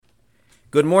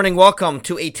Good morning, welcome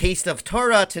to A Taste of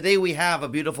Torah. Today we have a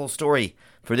beautiful story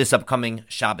for this upcoming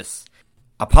Shabbos.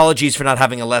 Apologies for not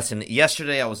having a lesson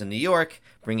yesterday. I was in New York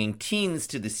bringing teens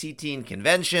to the C-Teen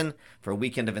convention for a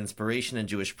weekend of inspiration and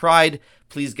Jewish pride.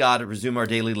 Please God, resume our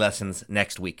daily lessons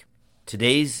next week.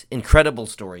 Today's incredible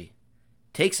story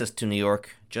takes us to New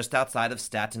York, just outside of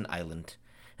Staten Island.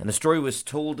 And the story was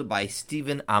told by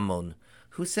Stephen Amon,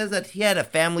 who says that he had a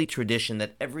family tradition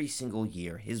that every single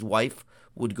year his wife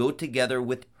would go together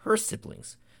with her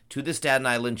siblings to the Staten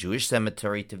Island Jewish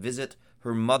cemetery to visit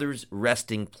her mother's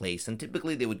resting place. And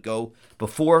typically they would go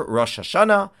before Rosh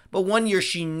Hashanah, but one year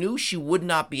she knew she would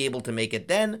not be able to make it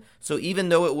then, so even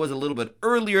though it was a little bit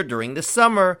earlier during the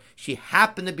summer, she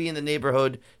happened to be in the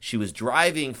neighborhood. She was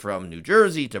driving from New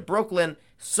Jersey to Brooklyn,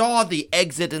 saw the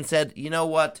exit and said, you know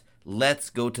what, let's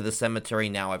go to the cemetery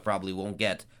now. I probably won't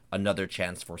get another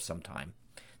chance for some time.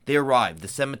 They arrive. The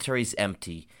cemetery's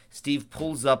empty. Steve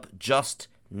pulls up just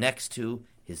next to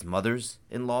his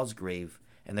mother's-in-law's grave,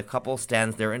 and the couple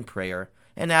stands there in prayer.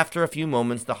 And after a few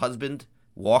moments, the husband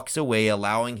walks away,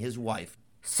 allowing his wife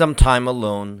some time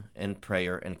alone in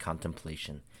prayer and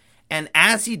contemplation. And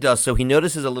as he does so, he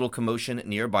notices a little commotion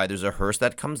nearby. There's a hearse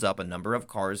that comes up, a number of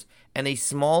cars, and a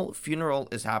small funeral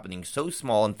is happening. So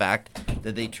small, in fact,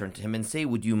 that they turn to him and say,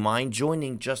 would you mind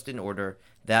joining just in order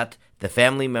that the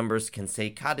family members can say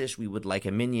Kaddish? We would like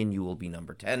a minyan. You will be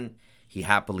number 10. He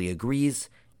happily agrees.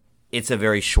 It's a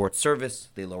very short service.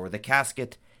 They lower the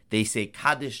casket. They say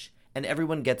Kaddish, and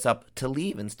everyone gets up to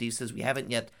leave. And Steve says, we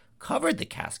haven't yet covered the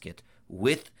casket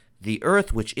with the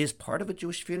earth, which is part of a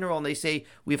Jewish funeral. And they say,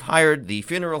 we've hired the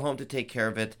funeral home to take care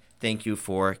of it. Thank you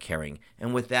for caring.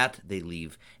 And with that, they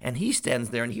leave. And he stands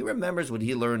there and he remembers what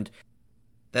he learned,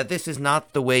 that this is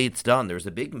not the way it's done. There's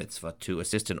a big mitzvah to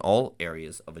assist in all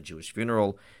areas of a Jewish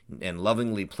funeral and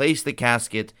lovingly place the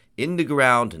casket in the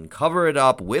ground and cover it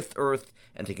up with earth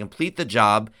and to complete the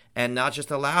job and not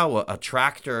just allow a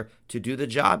tractor to do the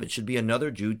job. It should be another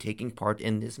Jew taking part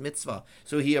in this mitzvah.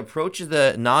 So he approaches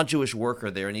the non-Jewish worker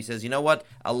there and he says, you know what,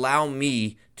 allow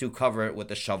me to cover it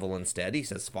with a shovel instead. He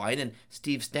says, fine. And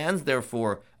Steve stands there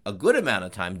for a good amount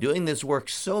of time doing this work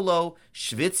solo,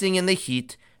 schwitzing in the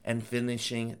heat, and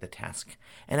finishing the task.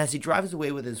 And as he drives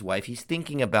away with his wife, he's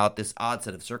thinking about this odd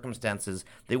set of circumstances.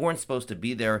 They weren't supposed to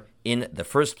be there in the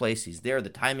first place. He's there. The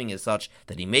timing is such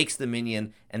that he makes the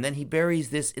minyan, and then he buries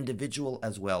this individual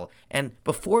as well. And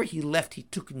before he left, he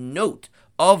took note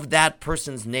of that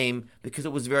person's name because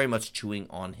it was very much chewing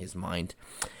on his mind.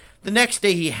 The next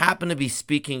day, he happened to be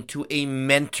speaking to a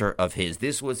mentor of his.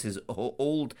 This was his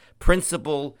old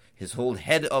principal, his old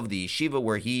head of the yeshiva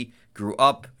where he grew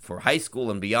up for high school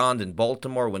and beyond in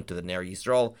Baltimore, went to the Ner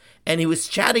Yisrael, and he was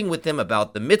chatting with him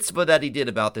about the mitzvah that he did,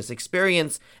 about this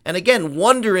experience, and again,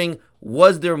 wondering,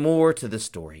 was there more to the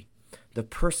story? The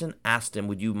person asked him,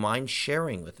 would you mind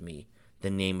sharing with me the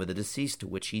name of the deceased, to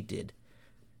which he did.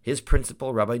 His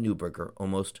principal, Rabbi Neuberger,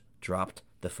 almost dropped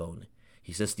the phone.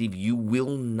 He says, Steve, you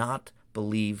will not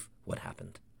believe what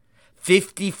happened.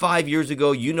 55 years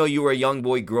ago, you were a young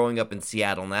boy growing up in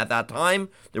Seattle. And at that time,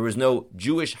 there was no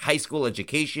Jewish high school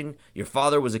education. Your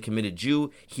father was a committed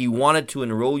Jew. He wanted to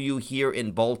enroll you here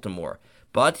in Baltimore.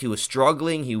 But he was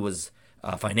struggling. He was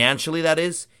financially, that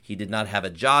is. He did not have a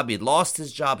job. He had lost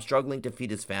his job, struggling to feed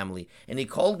his family. And he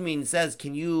called me and says,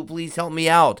 can you please help me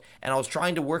out? And I was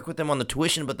trying to work with him on the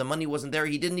tuition, but the money wasn't there.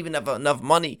 He didn't even have enough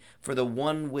money for the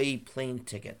one-way plane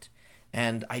ticket.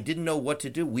 And I didn't know what to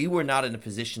do. We were not in a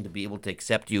position to be able to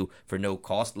accept you for no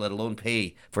cost, let alone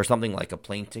pay for something like a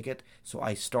plane ticket. So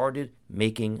I started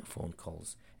making phone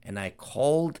calls. And I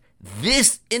called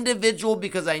this individual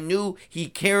because I knew he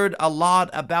cared a lot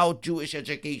about Jewish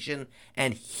education.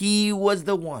 And he was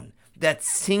the one that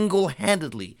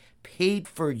single-handedly paid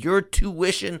for your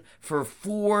tuition for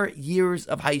 4 years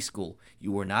of high school.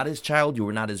 You were not his child. You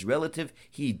were not his relative.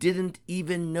 He didn't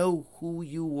even know who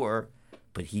you were.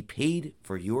 But he paid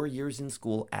for your years in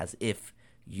school as if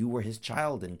you were his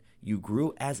child, and you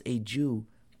grew as a Jew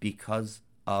because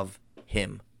of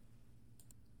him.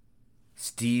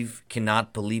 Steve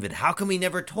cannot believe it. How come he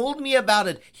never told me about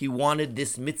it? He wanted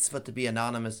this mitzvah to be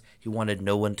anonymous. He wanted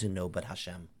no one to know but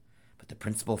Hashem. But the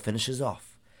principal finishes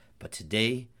off. But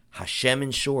today, Hashem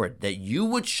ensured that you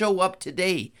would show up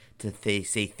today to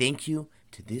say thank you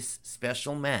to this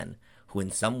special man who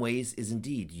in some ways is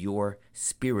indeed your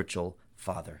spiritual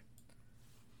father.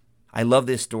 I love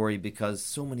this story because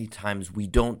so many times we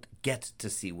don't get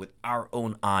to see with our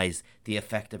own eyes the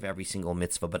effect of every single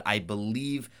mitzvah. But I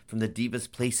believe from the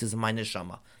deepest places of my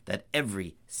neshama that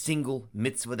every single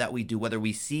mitzvah that we do, whether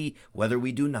we see, whether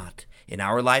we do not, in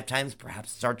our lifetimes,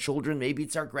 perhaps it's our children, maybe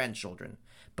it's our grandchildren,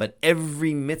 but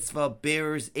every mitzvah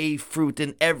bears a fruit,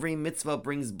 and every mitzvah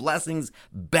brings blessings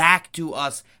back to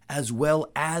us as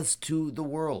well as to the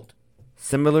world.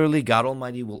 Similarly, God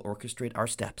Almighty will orchestrate our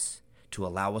steps to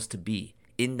allow us to be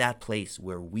in that place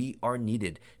where we are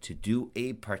needed to do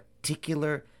a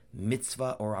particular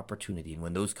mitzvah or opportunity. And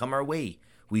when those come our way,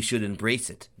 we should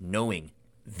embrace it, knowing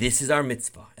this is our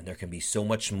mitzvah, and there can be so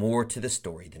much more to the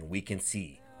story than we can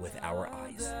see with our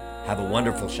eyes. Have a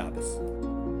wonderful Shabbos.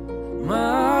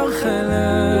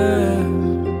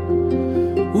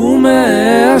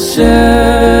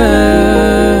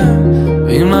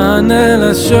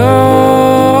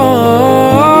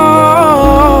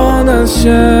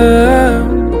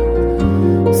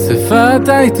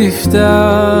 שפתי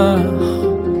תפתח